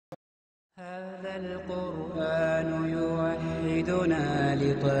هذا القرآن يوحدنا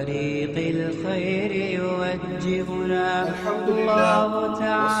لطريق الخير يوجهنا. الحمد لله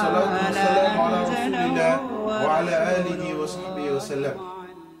والصلاة والسلام على رسول الله وعلى آله وصحبه وسلم.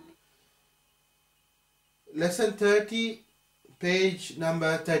 Lesson 30, page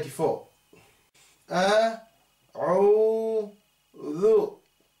number 34. أعوذ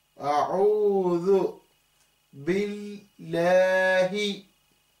بالله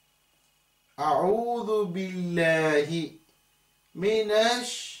أعوذ بالله من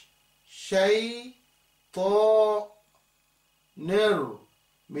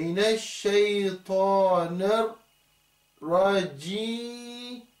الشيطان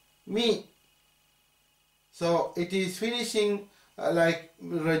الرجيم. So it is finishing like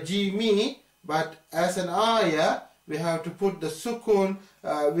rajimi, but as an ayah we have to put the sukun.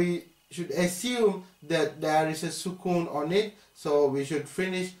 We should assume that there is a sukun on it, so we should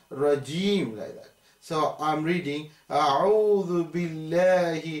finish rajim like that. So I'm reading A'udhu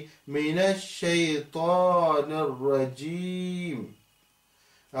billahi minash shaytanir rajim.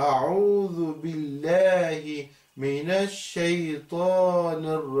 A'udhu billahi minash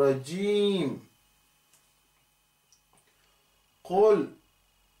shaytanir rajim. قل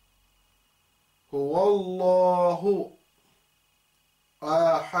هو الله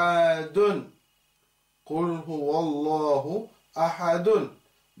أحد. قل هو الله أحد.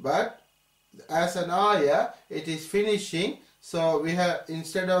 But as an ayah it is finishing, so we have,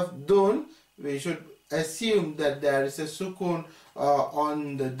 instead of dun, we should assume that there is a sukun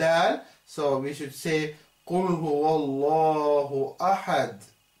on the dal, so we should say قل هو الله أحد.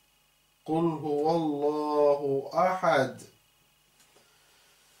 قل هو الله أحد.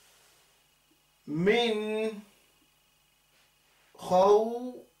 من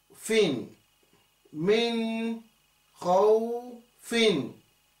خوف. من خوف.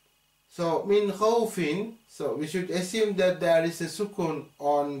 So min khawfin, so we should assume that there is a sukun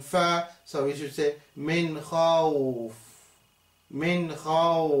on fa, so we should say min khawf. Min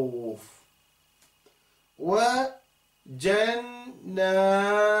khawf. Wa jannatin.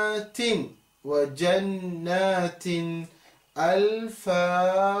 Wa jannatin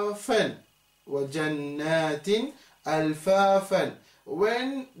alfafan. Wa jannatin alfafan.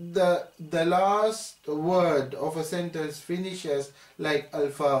 When the last word of a sentence finishes like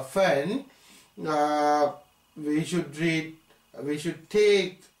alfafan, we should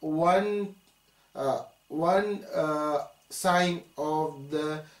take one sign of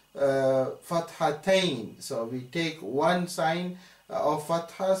the fathatain. So we take one sign of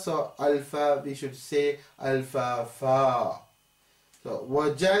fatha, so alfa, we should say alfafa. So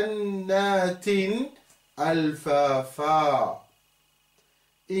wajannatin alfafa.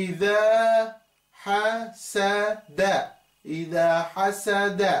 إذا حسد. إذا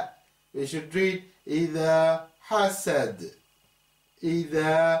حسد. We should read إذا حسد.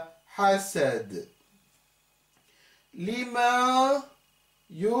 إذا حسد. لما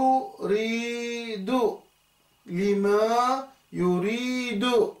يريد. لما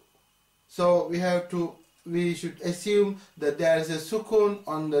يريد. So we should assume that there is a sukun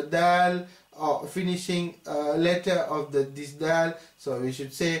on the dal, finishing letter of this dal, so we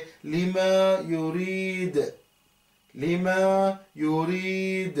should say lima yurid. Lima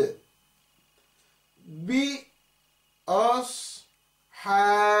yurid. Bi ashabil.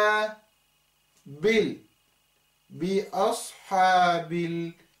 Bi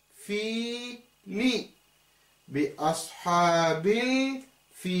ashabil fili. Bi ashabil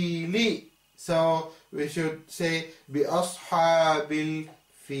fili. So we should say bi ashabil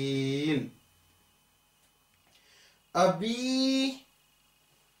fil. Abi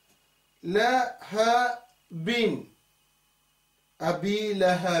lahabin. Abi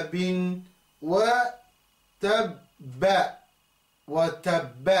lahabin wa tabba. Wa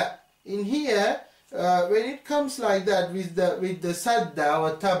tabba. In here, when it comes like that with the sadda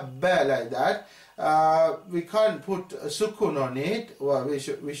wa tabba like that, we can't put a sukun on it. Well, we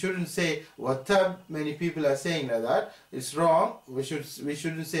shouldn't say watab. Many people are saying like that. It's wrong. We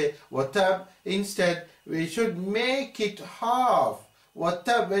shouldn't say watab. Instead, we should make it half.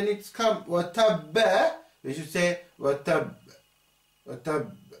 Watab, when it's come watabba, we should say watab.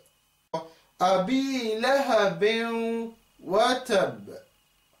 Watab. Abi lahabin watab.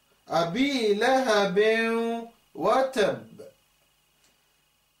 Abi lahabin watab.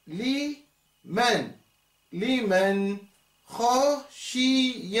 لمن. لمن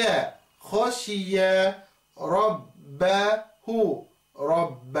خشي. خشي ربه.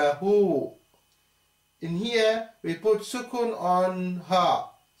 ربه. In here we put sukun on ha.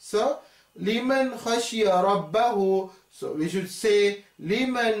 So لمن خشي ربه. So we should say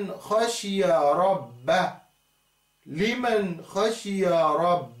لمن خشي ربه. لمن خشي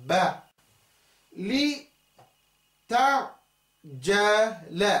ربه. لتعجل.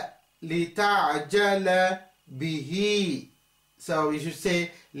 لتعجل به. So we should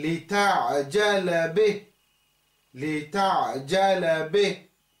say لتعجل به. لتعجل به.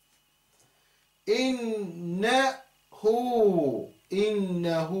 إنه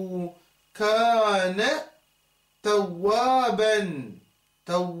كان توابا.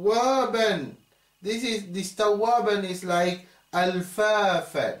 توابا. This توابا is like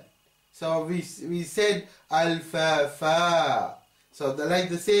alfafan. So we said alfafa. So like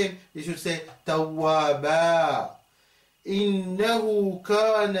the same, we should say توابا. إنه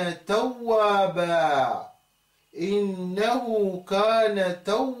كان توابا. إنه كان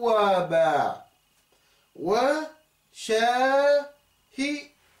توابا. وشاهد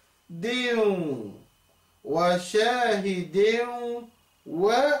ومشهود.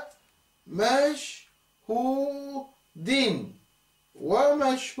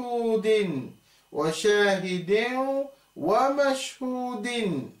 ومشهود. وشاهد ومشهود.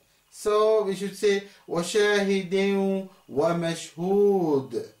 So we should say وشاهد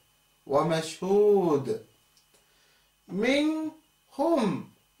ومشهود. ومشهود.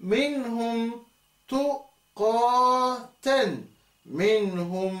 منهم تقاتا.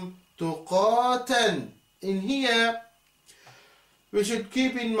 منهم تقاتا. In here, we should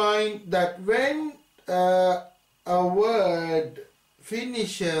keep in mind that when a word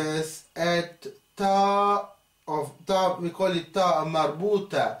finishes at ta, we call it ta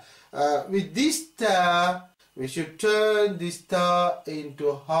marbuta. With this ta, we should turn this ta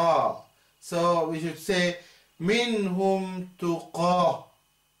into ha. So we should say منهم تقاه.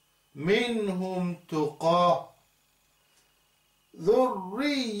 منهم تقاه.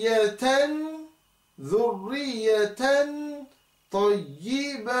 ذرية. ذرية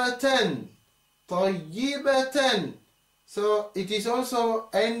طيبة. طيبة. So it is also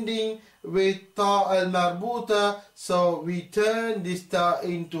ending with ta al-marbuta, so we turn this ta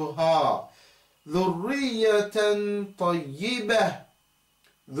into ha. ذرية طيبة.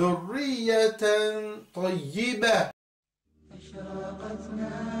 ذرية طيبة. أشرقت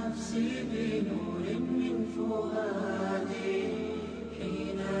نفسي بنور من فؤادي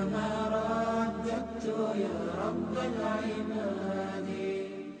حينما رددت يا رب العباد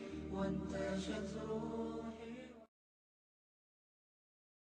وانتشت روحي